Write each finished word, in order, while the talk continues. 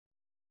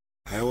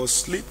I was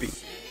sleeping.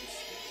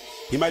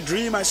 In my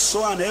dream, I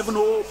saw an heaven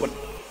open,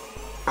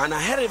 and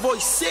I heard a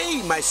voice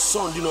saying, "My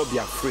son, do not be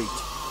afraid,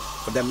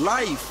 for the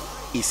life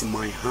is in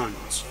my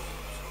hands.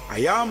 I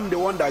am the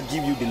one that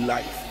give you the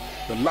life.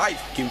 The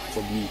life came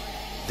from me.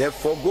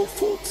 Therefore, go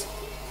forth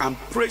and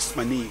praise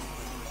my name.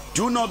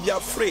 Do not be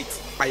afraid.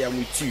 I am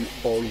with you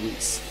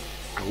always."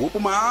 I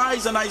open my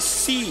eyes and I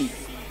see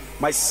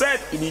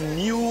myself in a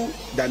new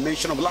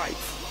dimension of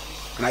life.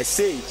 And I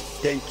say,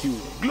 thank you.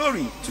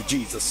 Glory to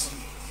Jesus.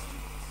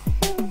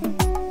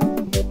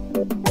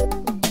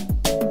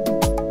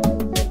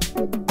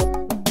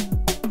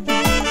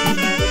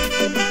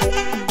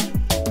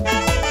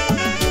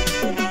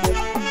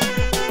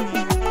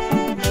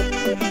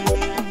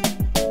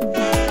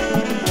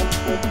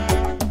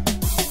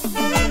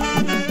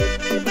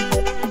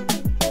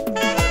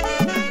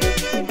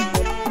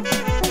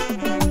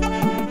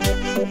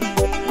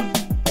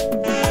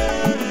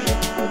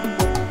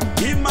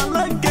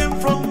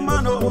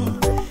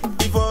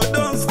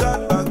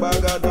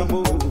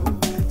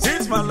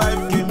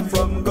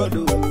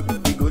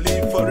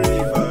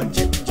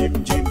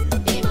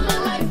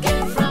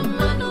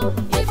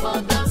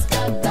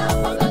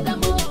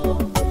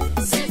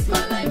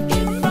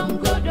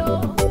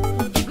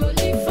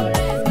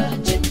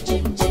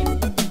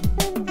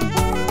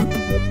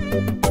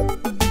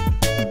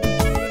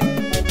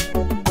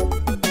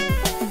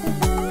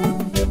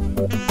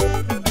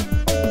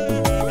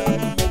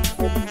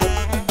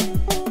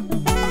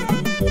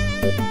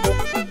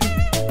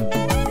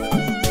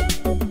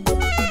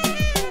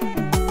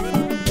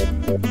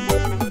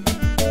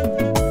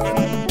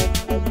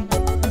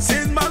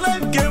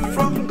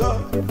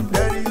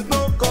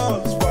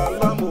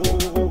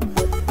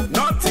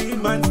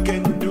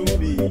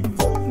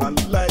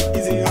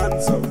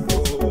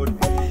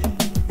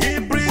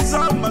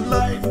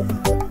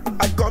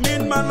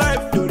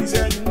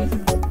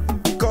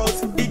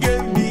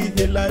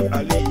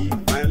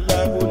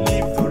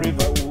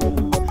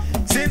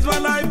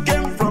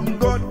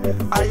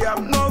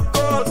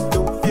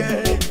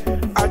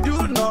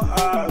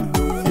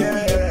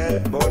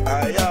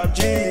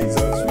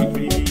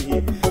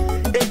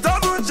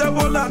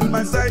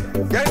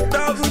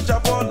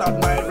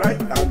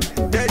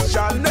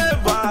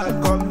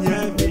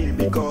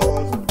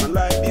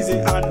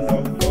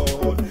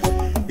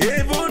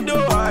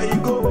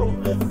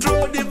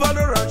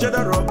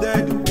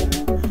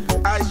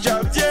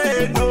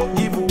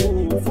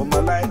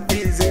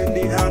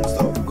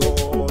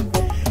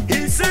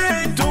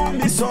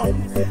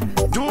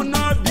 Do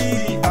not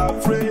be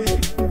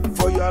afraid,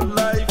 for your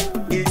life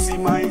is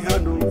in my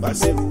hand.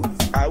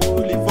 I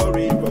will live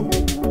forever.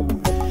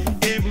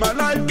 If my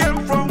life came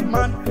from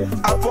man,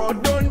 I for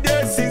done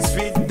this 6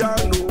 feet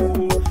down.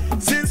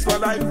 Since my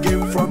life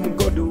came from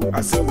God,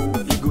 I say,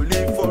 he go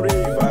live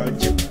forever.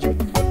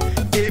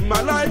 If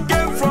my life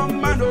came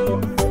from man,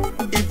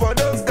 if I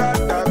don't start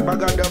that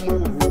bagadamu.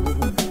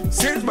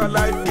 Since my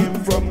life came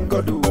from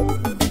God,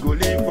 he go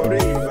live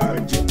forever.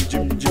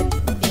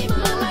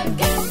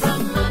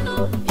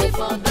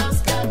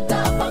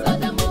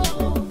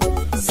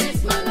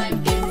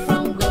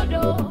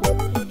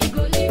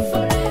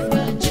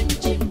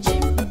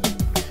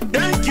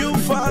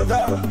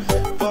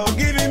 For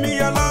giving me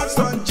your last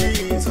son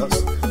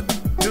Jesus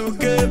to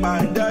came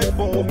and died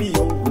for me,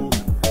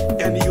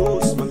 and he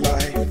owes my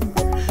life.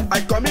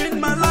 I commit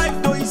my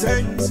life to his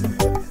hands.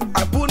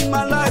 I put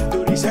my life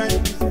to his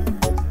hands.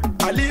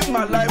 I live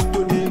my life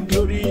to the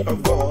glory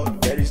of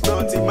God. There is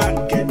nothing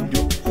man can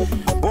do.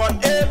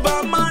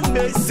 Whatever man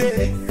may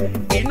say,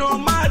 it no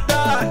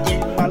matter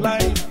in my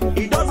life.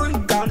 It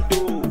doesn't count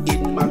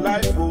in my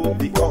life,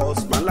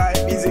 because my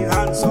life is in the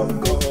hands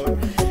of God.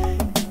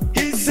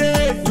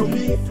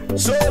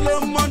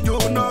 Solomon, do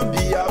not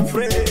be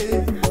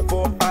afraid,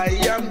 for I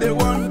am the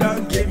one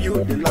that gave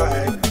you the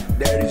life.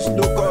 There is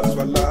no cause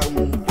for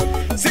alarm.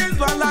 Since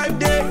my life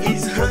there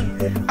is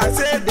hand, I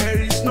say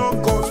there is no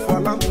cause for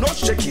alarm. No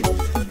shaking.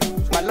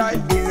 My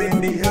life is in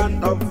the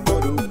hand of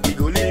God. He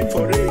go live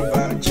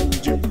forever.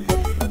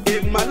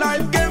 If my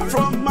life came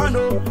from man,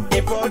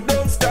 if I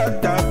don't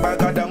start that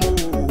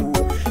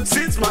bagadamu.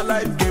 Since my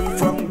life came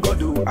from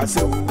God, I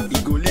say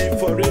he go live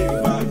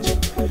forever.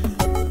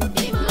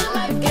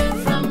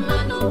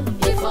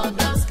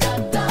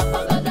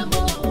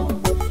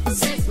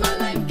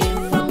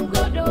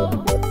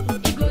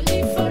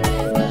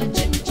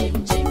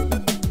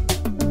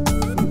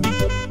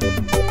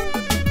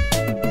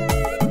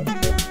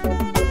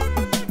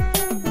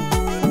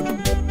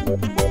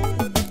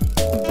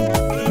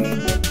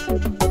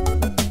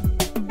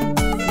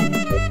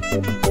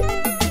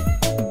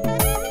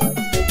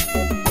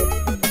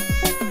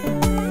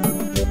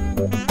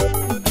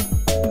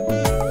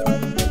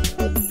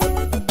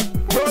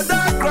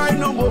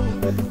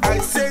 I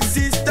say,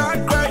 sister,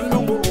 cry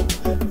no more.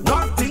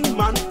 Nothing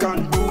man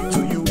can do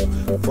to you,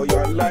 for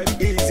your life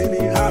is in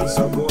the hands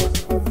of God.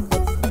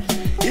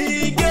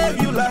 He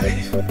gave you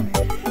life.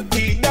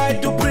 He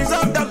died to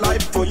preserve the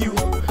life for you.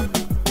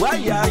 Why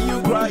are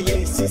you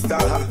crying, sister?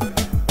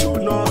 Do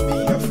not be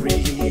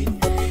afraid.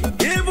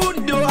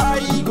 Even though I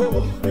go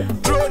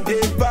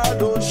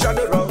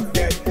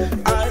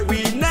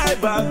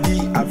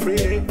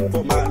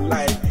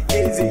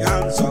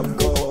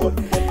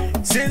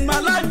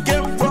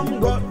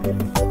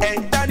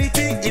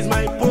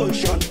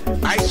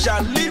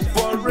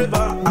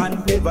forever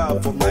and ever,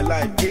 for my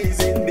life is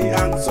in the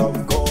hands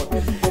of God.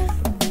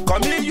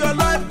 Commit your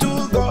life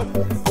to God,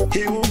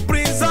 He will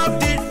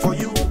preserve it for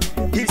you.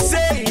 He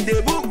say in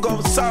the book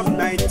of Psalm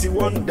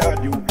 91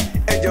 that you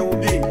angel will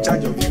be in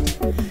charge of you.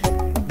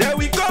 They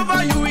will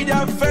cover you with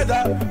their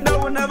feather, they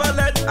will never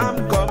let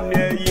harm come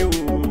near you.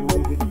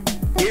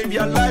 If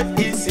your life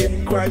is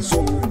in Christ,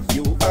 oh,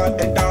 you are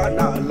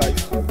eternal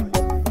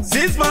life.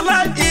 Since my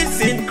life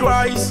is in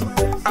Christ,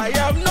 I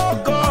have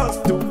no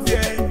cause to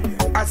fear.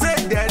 I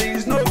said there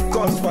is no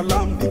cause for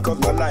alarm, because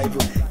my life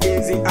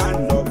is in the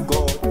hand of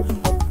God.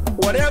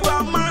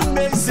 Whatever man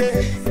may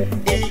say,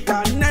 it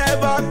can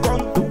never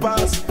come to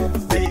pass,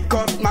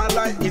 because my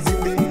life is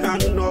in the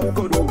hand of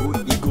God.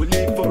 Oh, He go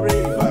live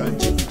forever,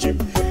 Jim Jim.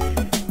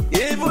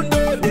 Even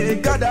though they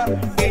gather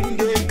in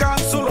the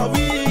council of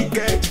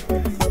wicked,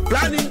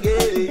 planning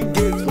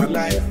against my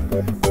life,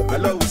 my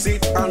Lord will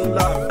sit and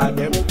laugh at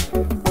them.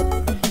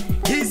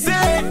 He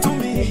said to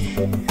me,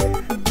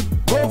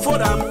 go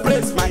forth and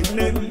praise my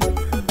name.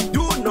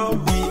 Do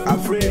not be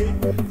afraid,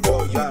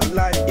 for your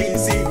life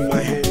is in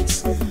my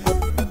hands.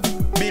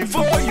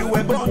 Before you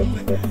were born,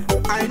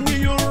 I knew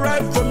you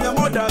right from your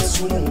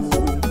mother's womb.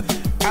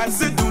 I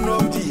said, do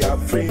not be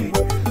afraid,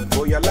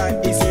 for your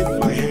life is in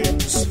my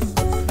hands.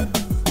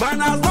 Man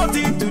has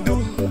nothing to do,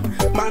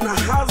 man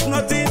has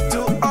nothing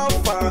to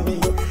offer me.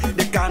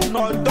 They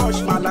cannot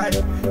touch my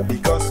life,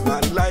 because my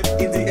life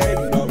is the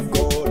end of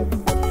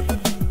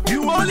God.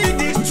 You only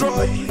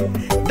destroy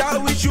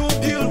that which you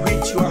build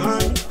with your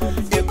hand.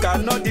 You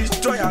cannot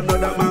destroy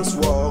another man's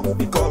work,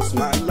 because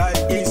my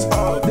life is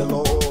of the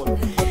Lord.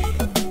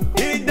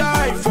 He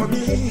died for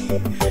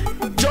me,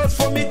 just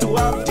for me to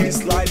have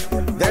this life.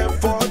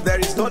 Therefore there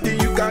is nothing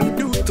you can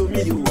do to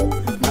me.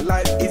 My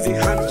life is in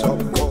the hands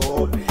of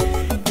God.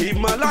 If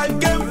my life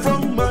came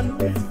from man,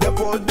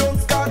 therefore don't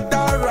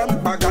scatter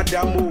and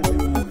bagadamu.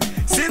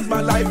 Since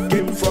my life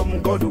came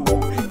from God,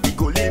 He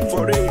go live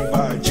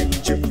forever, Jim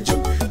Jim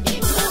Jim.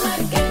 If my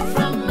life came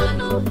from man,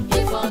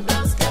 He for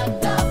don't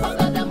scatter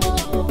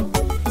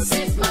bagadamu.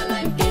 Since my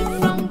life came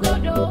from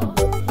God,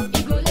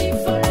 He go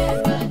live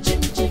forever,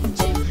 Jim Jim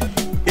Jim.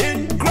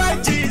 In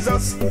Christ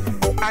Jesus,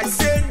 I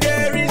say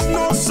there is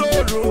no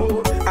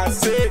sorrow, I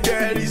say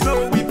there is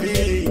no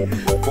weeping,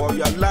 for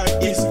your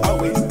life is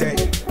always there.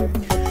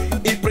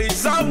 He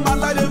preserves my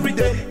life every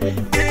day,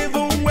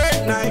 even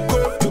when I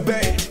go to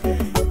bed.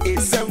 He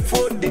sent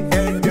for the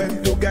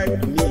angel to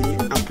guide me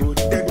and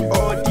protect me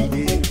all the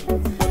day.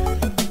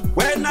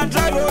 When I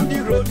drive on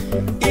the road,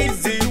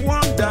 He's the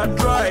one that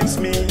drives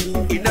me.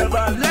 He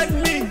never let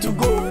me to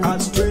go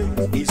astray,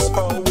 He's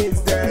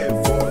always there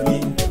for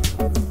me.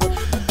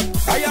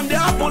 I am the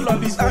apple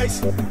of His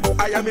eyes,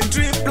 I am a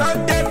tree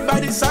planted by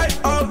the side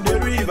of the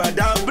river,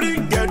 that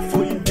bringeth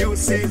for in due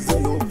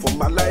season. Oh, for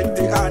my life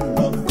the hand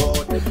of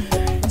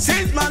God.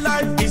 Since my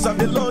life is of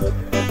the Lord,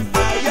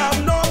 I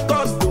have no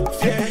cause to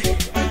fear,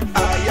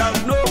 I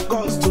have no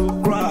cause to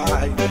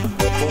cry,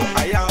 for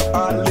I am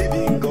a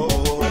living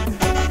God.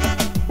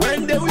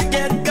 When the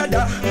wicked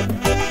gather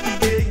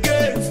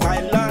against my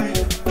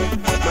life,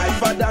 my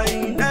Father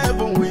in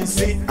heaven will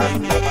sit and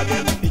laugh at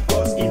them,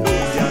 because He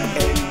knows their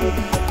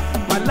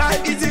end. My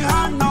life is in the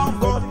hand of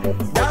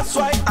God, that's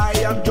why I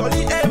am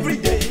jolly every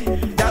day.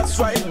 That's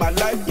why my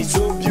life is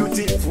so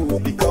beautiful,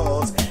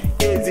 because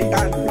it's the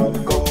hand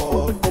of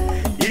God.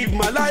 If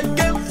my life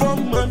came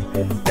from man,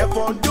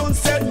 therefore don't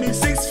set me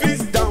 6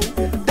 feet down.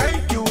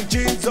 Thank you,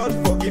 Jesus,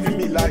 for giving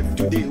me life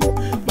today.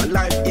 My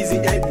life is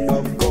the end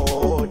of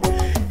God.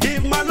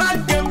 If my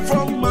life came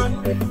from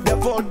man,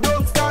 therefore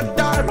don't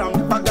scatter and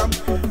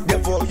bagam,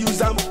 therefore use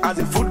them as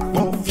a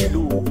football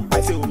field.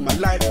 I say, my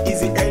life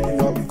is the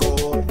end of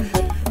God.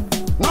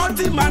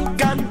 Nothing man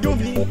can do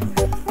me,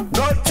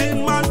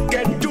 nothing man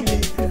can do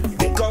me,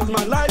 because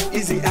my life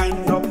is the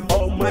hand of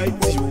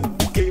Almighty, who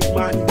came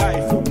and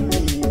died for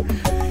me.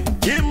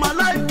 If my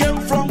life came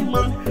from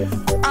man,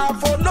 I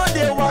for no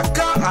day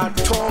waka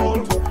at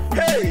all.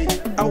 Hey,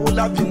 I would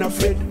have been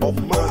afraid of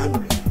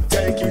man.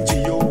 Thank you,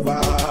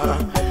 Jehovah.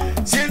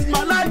 Since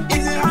my life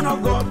is in the hand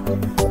of God,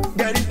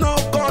 there is no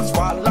cause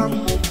for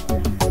alarm,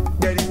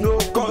 there is no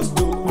cause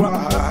to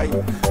cry.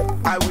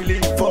 I will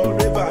live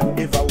forever and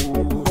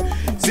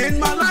ever. Since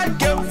my life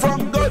came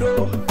from God,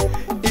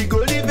 He go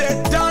live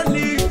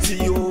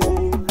eternity,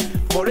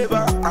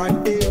 forever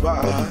and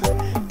ever.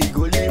 He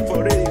go live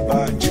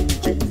forever, Jim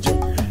Jim Jim.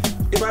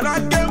 If my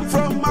life came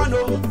from man,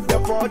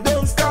 therefore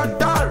don't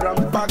scatter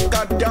and back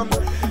at them.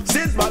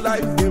 Since my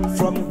life came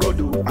from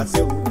God, I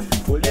say,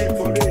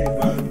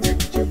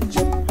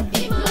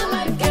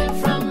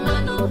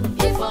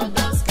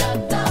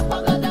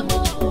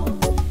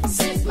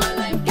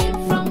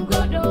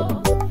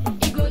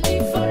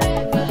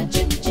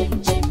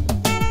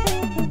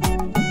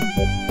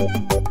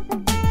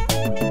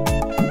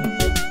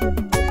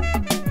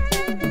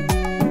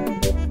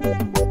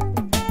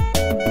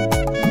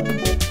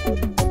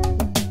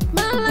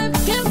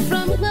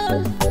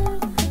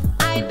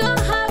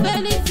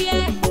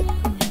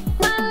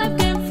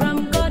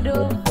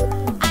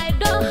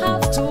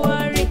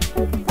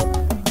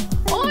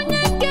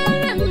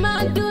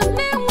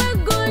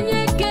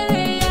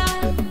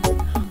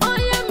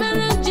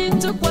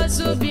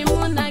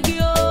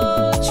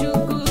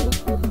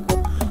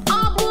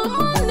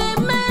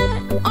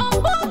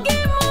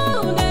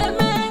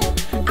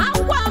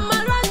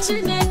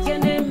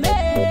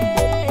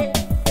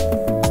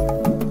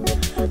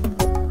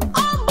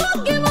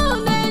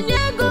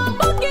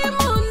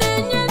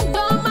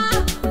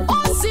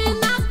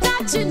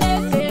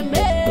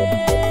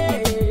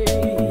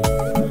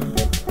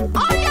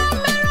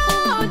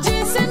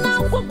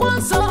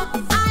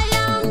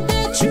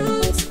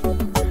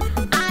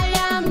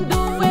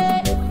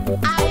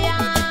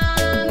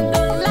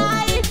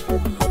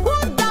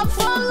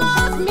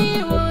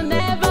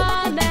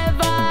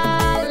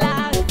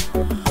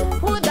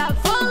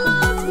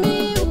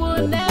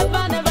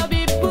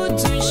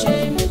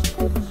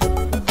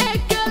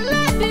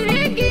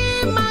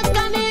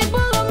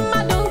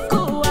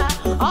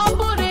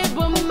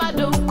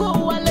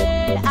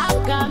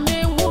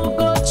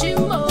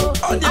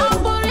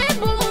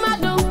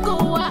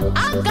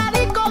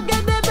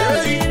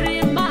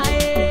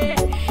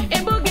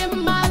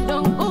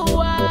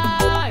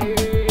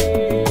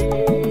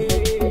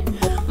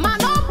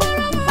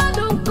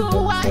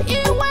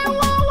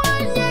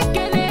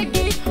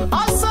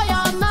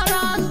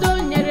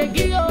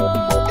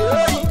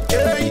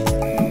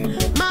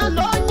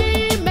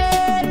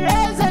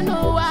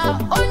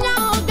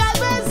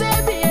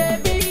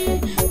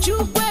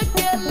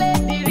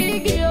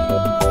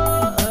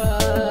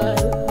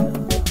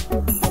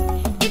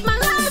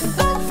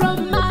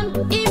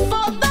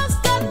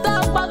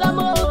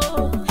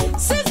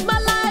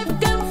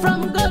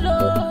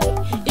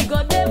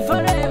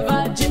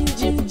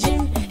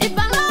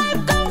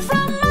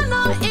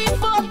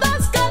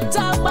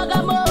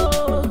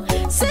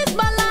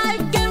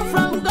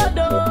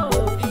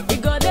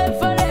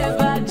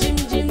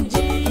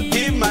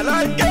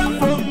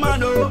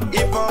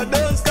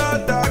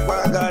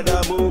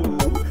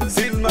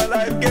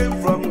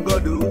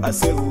 I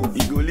say, oh,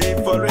 he go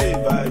live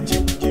forever,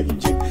 Jim, Jim,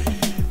 Jim.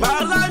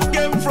 My life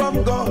came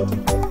from God,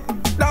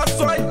 that's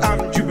why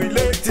I'm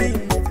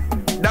jubilating.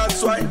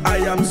 That's why I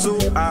am so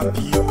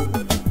happy, oh,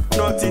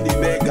 not in the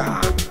mega.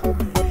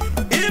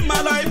 In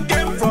my life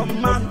came from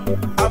man,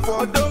 I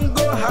for don't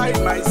go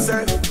hide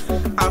myself,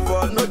 I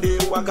for no day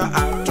waka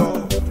at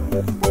all.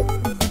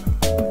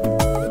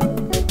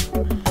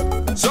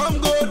 Some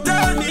go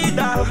tell me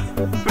that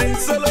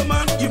Prince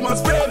Solomon, you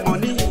must pay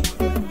money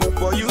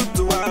for you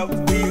to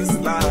have this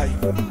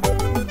life.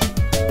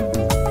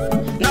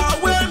 Now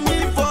when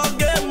me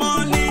forget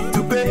money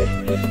to pay,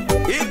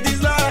 if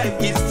this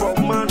life is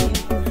from man,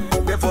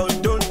 therefore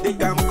don't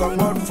think I'm come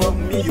out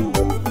from me, you.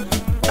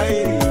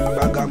 Hey,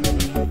 bagam.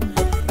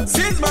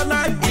 Since my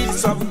life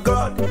is of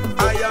God,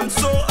 I am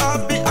so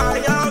happy I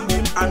have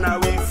him, and I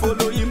will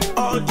follow him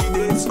all the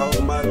days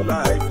of my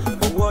life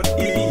for what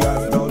he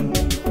has done.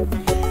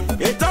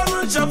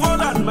 1,000 shall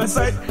fall at my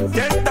side,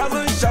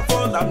 10,000 shall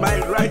fall at my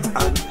right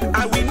hand.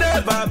 I will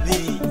never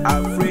be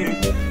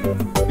afraid,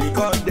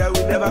 because they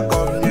will never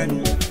come near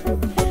me.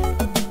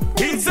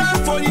 He sent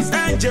for his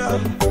angel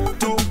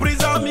to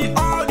preserve me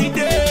all the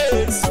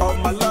days of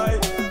my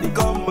life,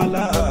 because my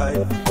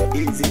life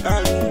is the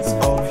hands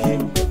of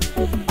him.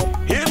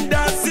 Him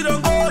that sit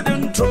on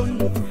golden throne,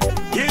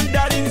 him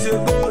that is a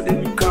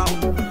golden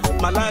crown.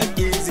 My life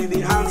is in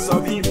the hands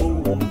of him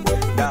who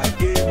that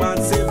gave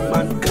and saved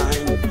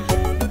mankind.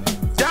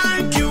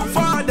 Thank you,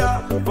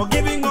 Father, for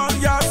giving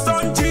us your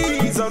son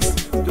Jesus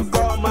to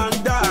come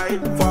and die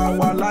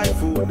for our life,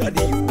 oh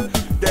Daddy.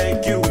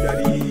 Thank you,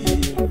 Daddy.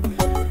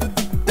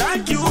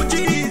 Thank you,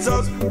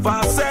 Jesus, for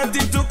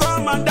accepting to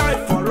come and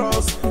die for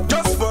us,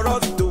 just for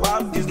us to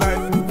have this life,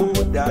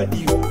 oh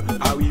Daddy.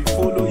 I will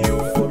follow you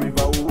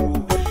forever,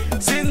 oh.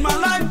 Since my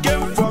life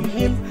came from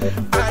him,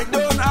 I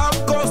don't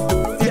have cause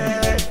to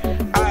fear,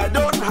 I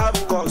don't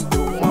have cause to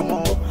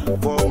murmur,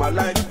 for my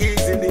life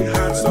is in the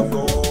hands of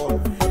God.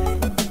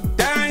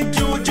 Thank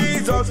you,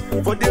 Jesus,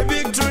 for the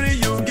victory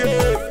you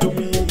gave to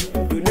me.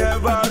 You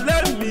never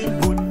let me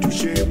put to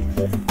shame.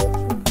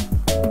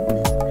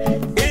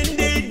 In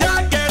the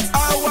darkest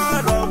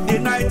hour of the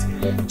night,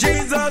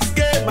 Jesus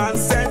came and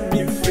set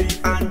me free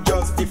and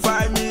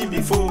justified me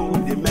before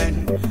the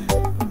men.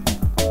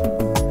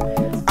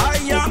 I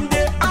am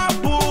the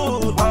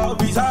apple of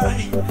his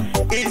eye.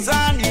 His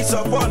hand is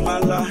upon my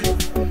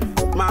life.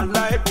 My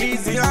life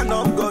is the hand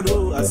of God.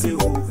 Oh, I say,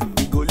 oh,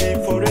 he go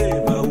live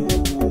forever. Oh,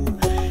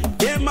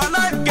 yeah, my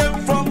life came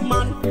from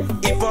man.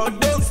 If I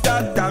don't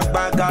start that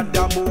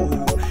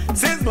bagadamo,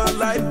 since my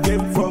life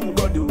came from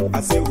God, oh,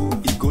 I say, oh,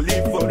 he go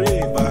live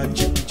forever.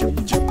 Jim,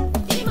 Jim, Jim.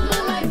 If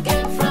my life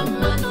came from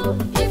Manu,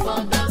 if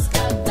all does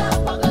scatter,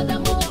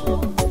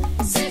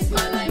 bagadamo. Since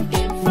my life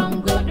came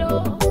from God,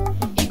 oh,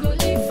 he go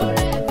live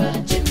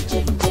forever. Jim,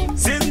 Jim, Jim.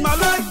 Since my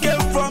life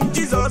came from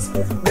Jesus,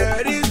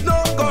 there is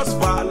no cause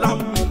for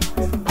alarm.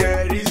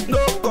 There is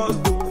no cause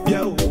to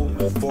fear,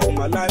 oh, for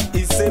my life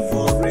is safe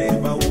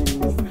forever.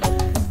 Oh.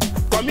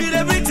 Commit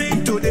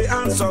everything to the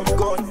hands of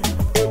God.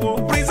 He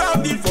will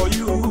preserve it for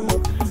you.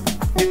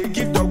 The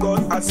gift of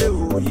God, I say,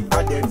 oh, he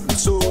added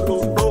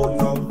sorrow, no,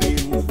 no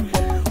pain.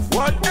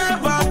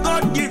 Whatever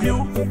God give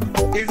you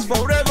is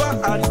forever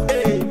and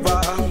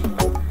ever.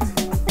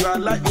 Your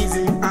life is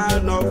in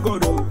hand of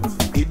God, oh.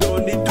 You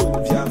don't need to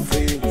be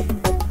afraid.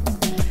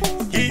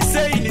 He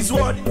say in his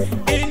word,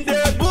 in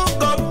the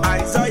book of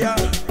Isaiah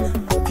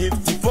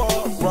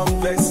 54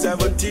 from verse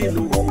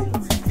 17, oh,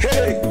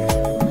 hey,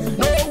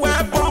 no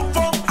weapon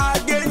formed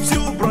against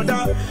you,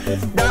 brother,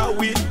 that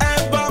will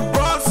ever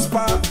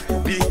prosper,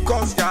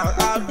 because your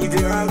heart is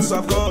the hands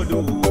of God,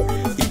 oh,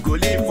 he go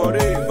live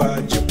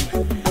forever, Jim.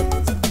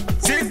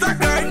 Sister,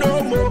 cry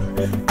no more.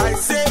 I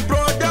say,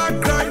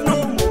 brother, cry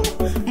no more.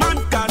 Man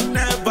can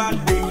never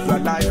take your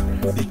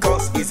life,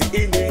 because it's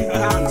in the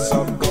hands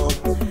of God.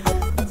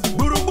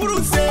 Buru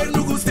Buru say,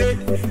 Nugu say,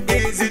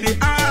 is in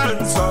the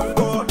hands of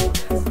God.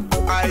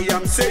 I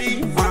am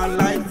saying my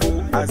life,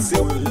 oh, I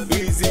say, well,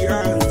 is the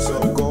hands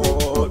of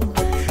God.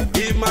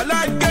 If my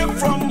life came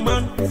from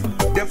man,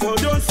 therefore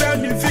don't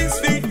send me 6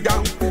 feet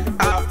down.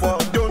 I for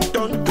don't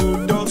turn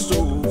to dust,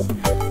 so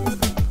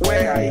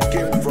where I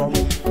came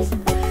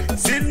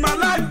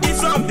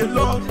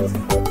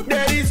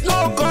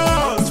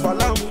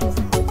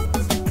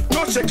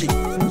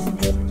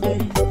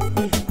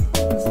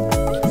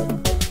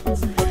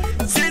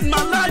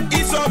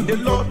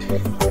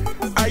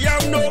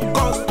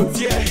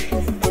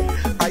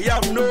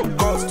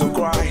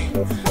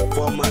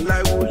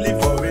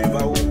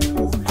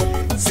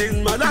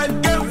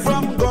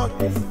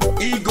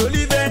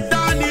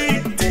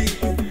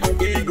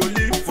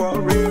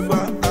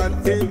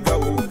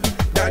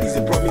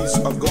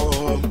of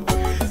God.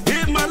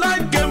 If my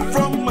life came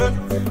from man,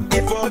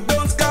 if I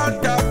don't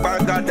scatter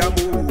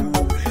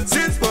bagadamu.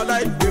 Since my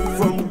life came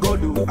from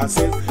God, I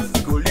say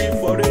we go live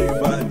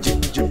forever.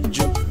 Jim, jim,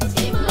 jim.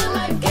 If my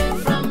life came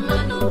from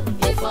Manu,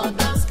 if all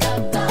that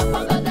scatter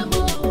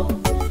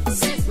Bagadamo.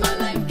 Since my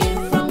life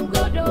came from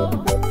God,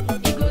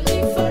 it go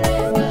live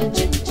forever.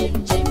 Jim,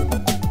 jim, jim.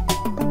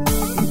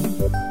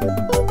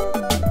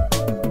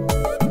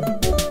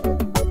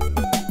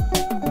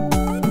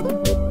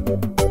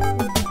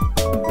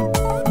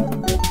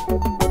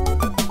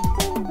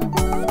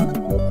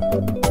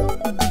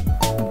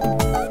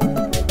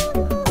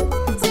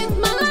 Since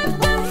my life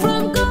came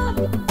from God,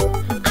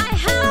 I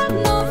have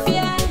no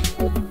fear.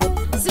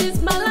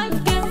 Since my life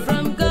came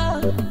from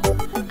God,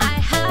 I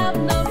have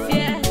no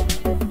fear.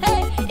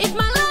 Hey, if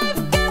my life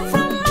came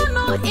from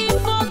Mano,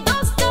 if all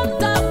those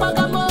scatter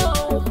Bagamo.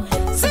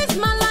 Since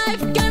my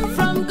life came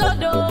from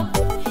God,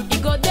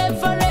 it go there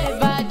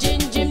forever. Jim,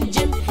 jim,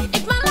 jim.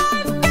 If my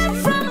life came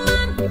from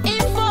man,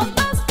 if all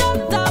those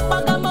scatter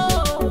Bagamo.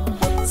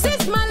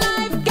 Since my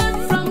life came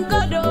from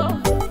God,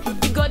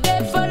 it go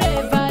there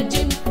forever.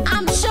 Jim,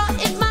 I'm sure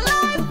if my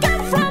life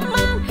came from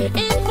man,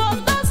 if all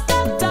those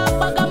scatter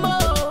Bagamo.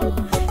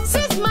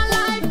 Since my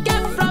life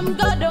came from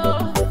God,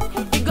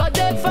 it go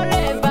there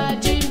forever.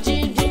 Jim,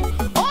 jim, jim.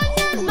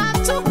 Onye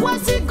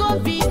na-atụkwasị gị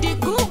obi dị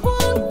ka ugwu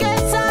nke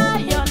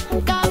Zayọn,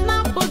 ka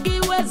na-apụghị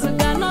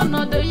iwezuga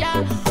n'ọnọdụ ya.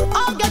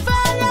 Ọ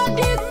ga-efere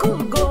dị ka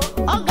ugo,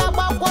 ọ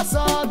ga-agbakwa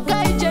ọsọ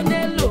gaa ije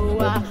n'elu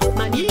ụwa,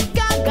 mana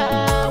ike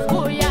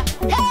aga-agwụ ya.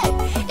 Hey,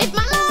 if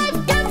my life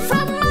came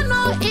from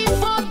Mano,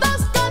 if all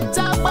those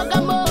scatter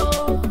Bagamo.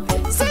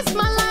 Since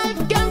my life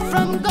came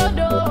from God,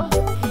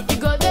 it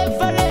go there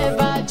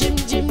forever. Jim,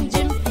 jim,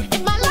 jim.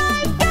 If my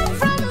life came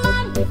from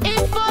man,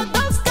 if all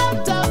those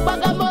scatter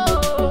Bagamo.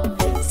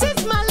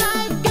 Since my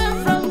life came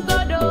from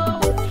God,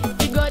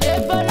 it go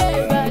there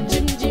forever.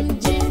 Jim, jim,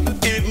 jim.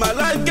 If my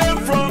life came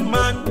from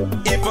man,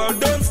 if I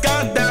don't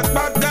scatter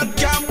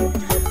bagajam.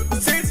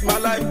 Since my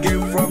life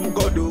came from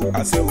God,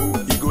 I say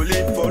he go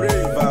live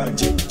forever.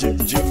 Jim, jim,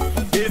 jim.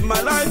 If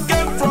my life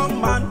came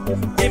from man,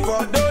 if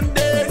I don't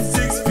day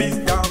 6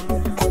 feet down,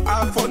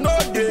 I for no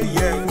day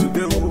here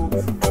today.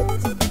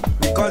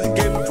 Because he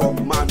came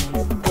from man,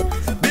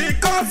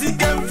 because he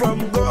came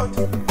from God,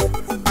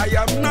 I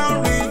am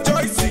now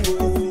rejoicing.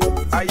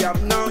 Oh, I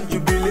am now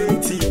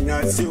jubilating.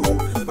 I say, oh,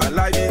 my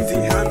life is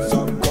in the hands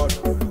of God.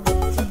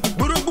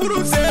 Buru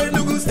Buru say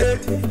Nugu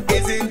State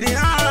is in the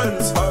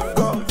hands of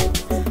God.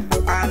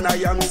 And I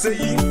am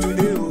saying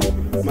today,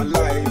 oh, my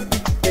life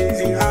is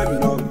in the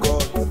hand of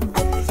God.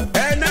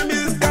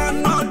 Enemies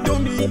cannot do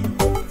me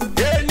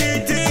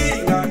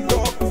anything at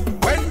all.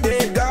 When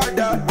they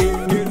gather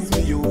against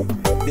me, oh,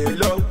 the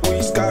Lord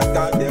will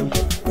scatter them.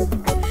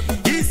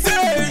 He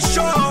says,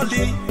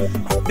 surely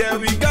they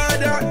will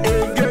gather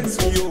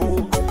against me,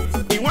 oh.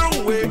 In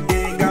one way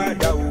they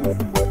gather, oh.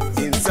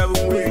 In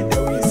 7 ways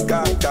they will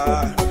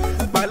scatter.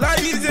 My life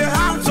is the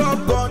hands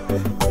of God.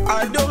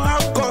 I don't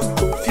have cause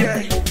to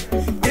fear.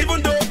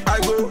 Even though I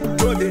go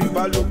through the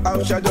valley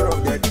of shadow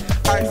of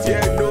death, I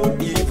fear no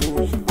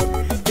evil.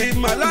 If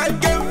my life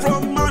came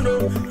from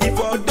Mano, if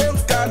I don't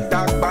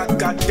scatter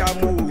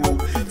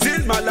bagadamu.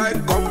 Since my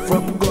life come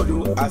from God,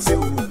 oh, I say,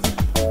 oh,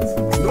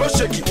 no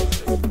shaking.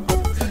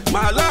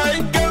 My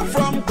life came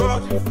from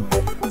God.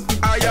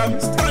 I am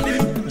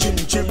standing, Jim,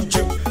 Jim,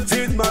 Jim.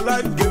 Since my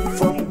life came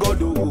from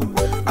God, oh,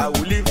 I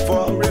will live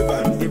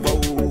forever and ever.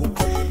 Oh.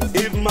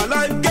 If my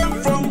life came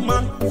from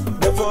man,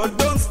 therefore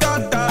don't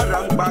scatter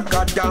and back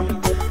at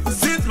them.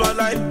 Since my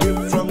life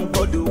came from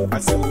God, oh, I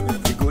say, oh,